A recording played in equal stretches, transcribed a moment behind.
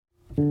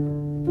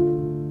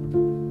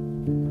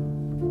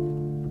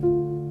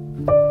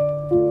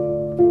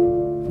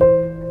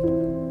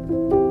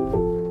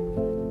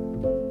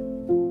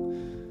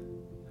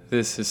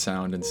This is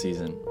Sound in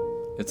Season.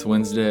 It's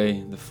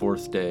Wednesday, the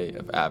fourth day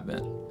of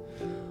Advent.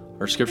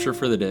 Our scripture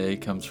for the day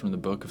comes from the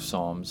book of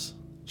Psalms,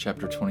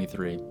 chapter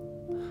 23,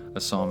 a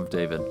psalm of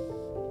David.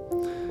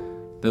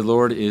 The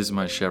Lord is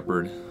my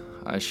shepherd,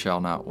 I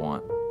shall not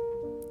want.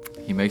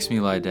 He makes me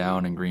lie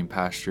down in green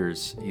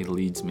pastures. He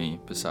leads me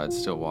beside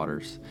still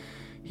waters.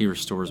 He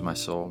restores my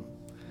soul.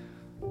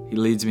 He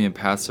leads me in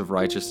paths of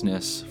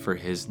righteousness for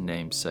his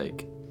name's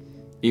sake.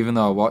 Even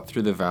though I walk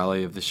through the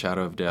valley of the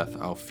shadow of death,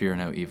 I'll fear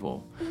no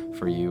evil,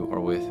 for you are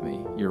with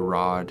me. Your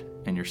rod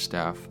and your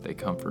staff, they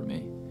comfort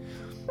me.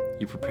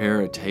 You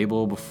prepare a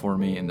table before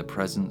me in the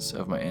presence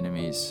of my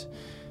enemies.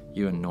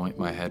 You anoint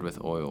my head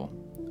with oil.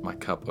 My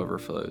cup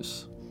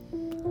overflows.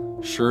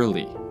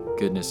 Surely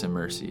goodness and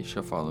mercy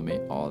shall follow me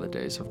all the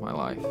days of my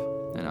life,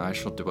 and I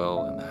shall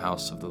dwell in the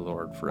house of the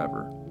Lord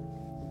forever.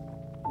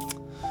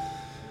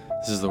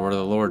 This is the word of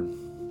the Lord.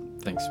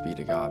 Thanks be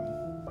to God.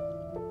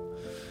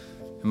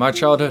 In my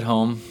childhood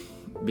home,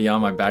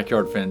 beyond my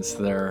backyard fence,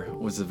 there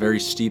was a very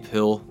steep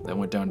hill that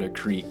went down to a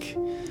creek.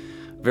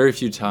 Very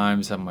few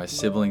times have my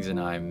siblings and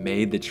I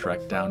made the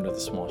trek down to the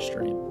small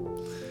stream.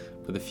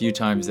 But the few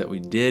times that we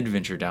did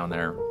venture down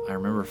there, I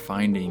remember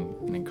finding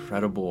an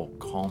incredible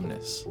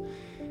calmness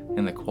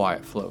in the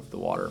quiet flow of the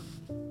water.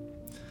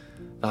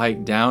 The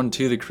hike down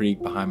to the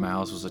creek behind my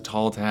house was a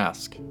tall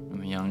task in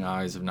the young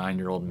eyes of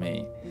 9-year-old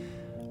me.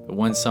 But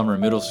one summer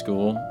in middle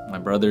school, my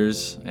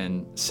brothers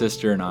and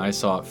sister and I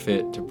saw it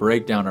fit to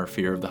break down our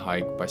fear of the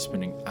hike by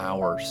spending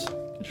hours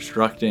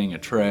constructing a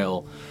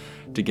trail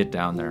to get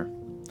down there.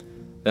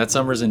 That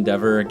summer's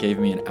endeavor gave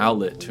me an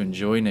outlet to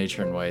enjoy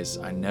nature in ways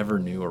I never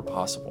knew were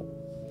possible.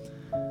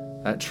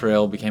 That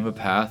trail became a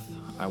path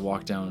I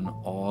walked down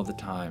all the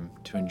time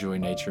to enjoy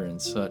nature in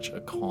such a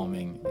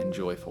calming and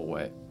joyful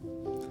way.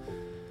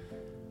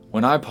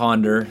 When I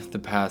ponder the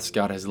paths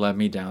God has led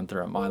me down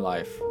throughout my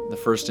life, the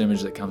first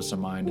image that comes to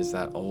mind is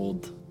that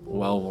old,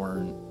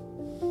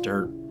 well-worn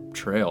dirt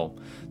trail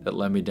that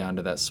led me down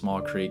to that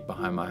small creek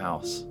behind my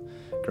house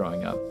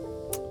growing up.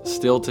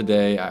 Still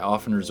today, I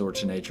often resort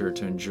to nature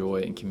to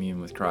enjoy and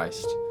commune with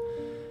Christ.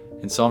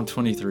 In Psalm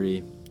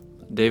 23,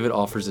 David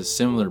offers a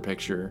similar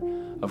picture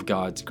of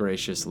God's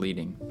gracious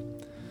leading.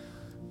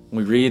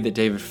 We read that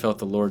David felt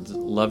the Lord's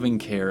loving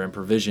care and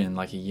provision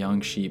like a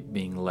young sheep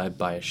being led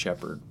by a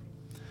shepherd.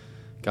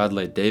 God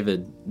led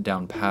David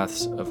down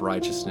paths of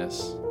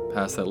righteousness,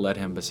 paths that led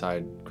him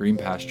beside green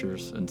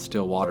pastures and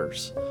still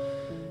waters,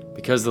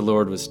 because the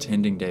Lord was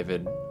tending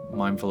David,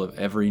 mindful of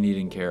every need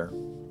and care.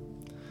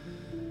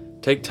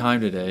 Take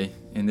time today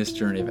in this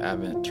journey of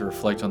Advent to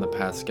reflect on the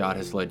paths God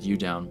has led you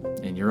down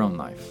in your own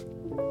life.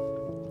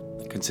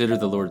 Consider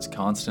the Lord's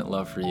constant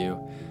love for you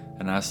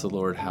and ask the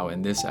Lord how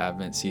in this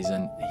Advent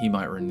season he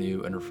might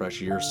renew and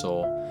refresh your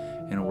soul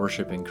in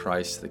worshiping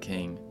Christ the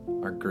King,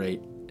 our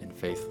great and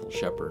faithful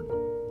shepherd.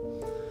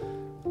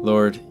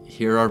 Lord,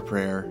 hear our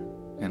prayer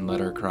and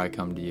let our cry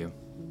come to you.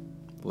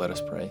 Let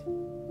us pray.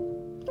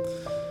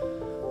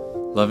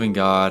 Loving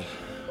God,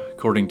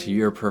 according to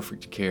your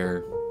perfect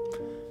care,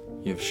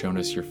 you have shown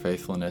us your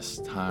faithfulness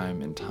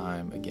time and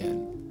time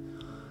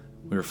again.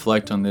 We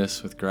reflect on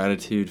this with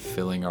gratitude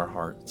filling our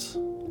hearts.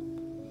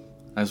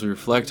 As we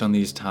reflect on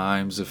these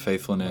times of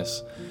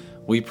faithfulness,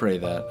 we pray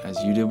that,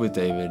 as you did with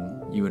David,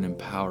 you would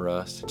empower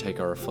us to take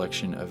our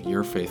reflection of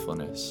your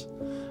faithfulness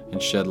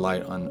and shed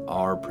light on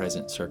our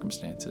present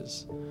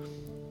circumstances.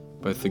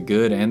 Both the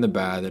good and the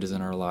bad that is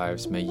in our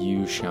lives, may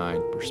you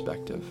shine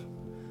perspective.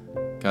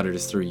 God, it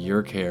is through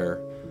your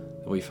care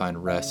that we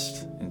find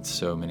rest in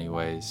so many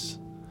ways.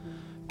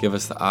 Give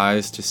us the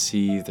eyes to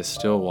see the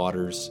still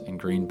waters and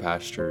green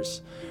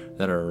pastures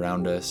that are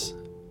around us,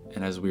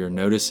 and as we are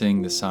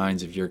noticing the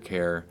signs of your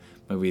care,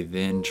 may we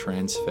then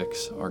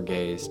transfix our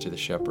gaze to the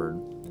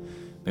shepherd.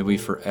 May we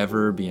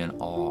forever be in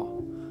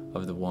awe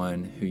of the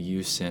one who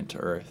you sent to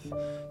earth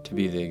to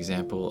be the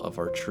example of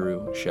our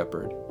true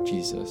shepherd,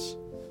 Jesus.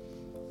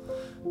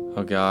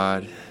 O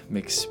God,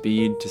 make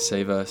speed to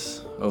save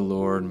us. O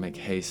Lord, make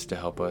haste to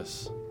help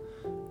us.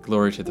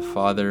 Glory to the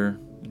Father,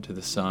 and to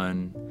the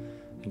Son,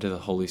 and to the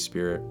Holy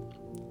Spirit,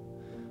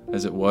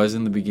 as it was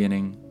in the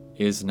beginning,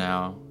 is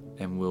now,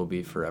 and will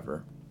be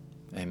forever.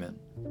 Amen.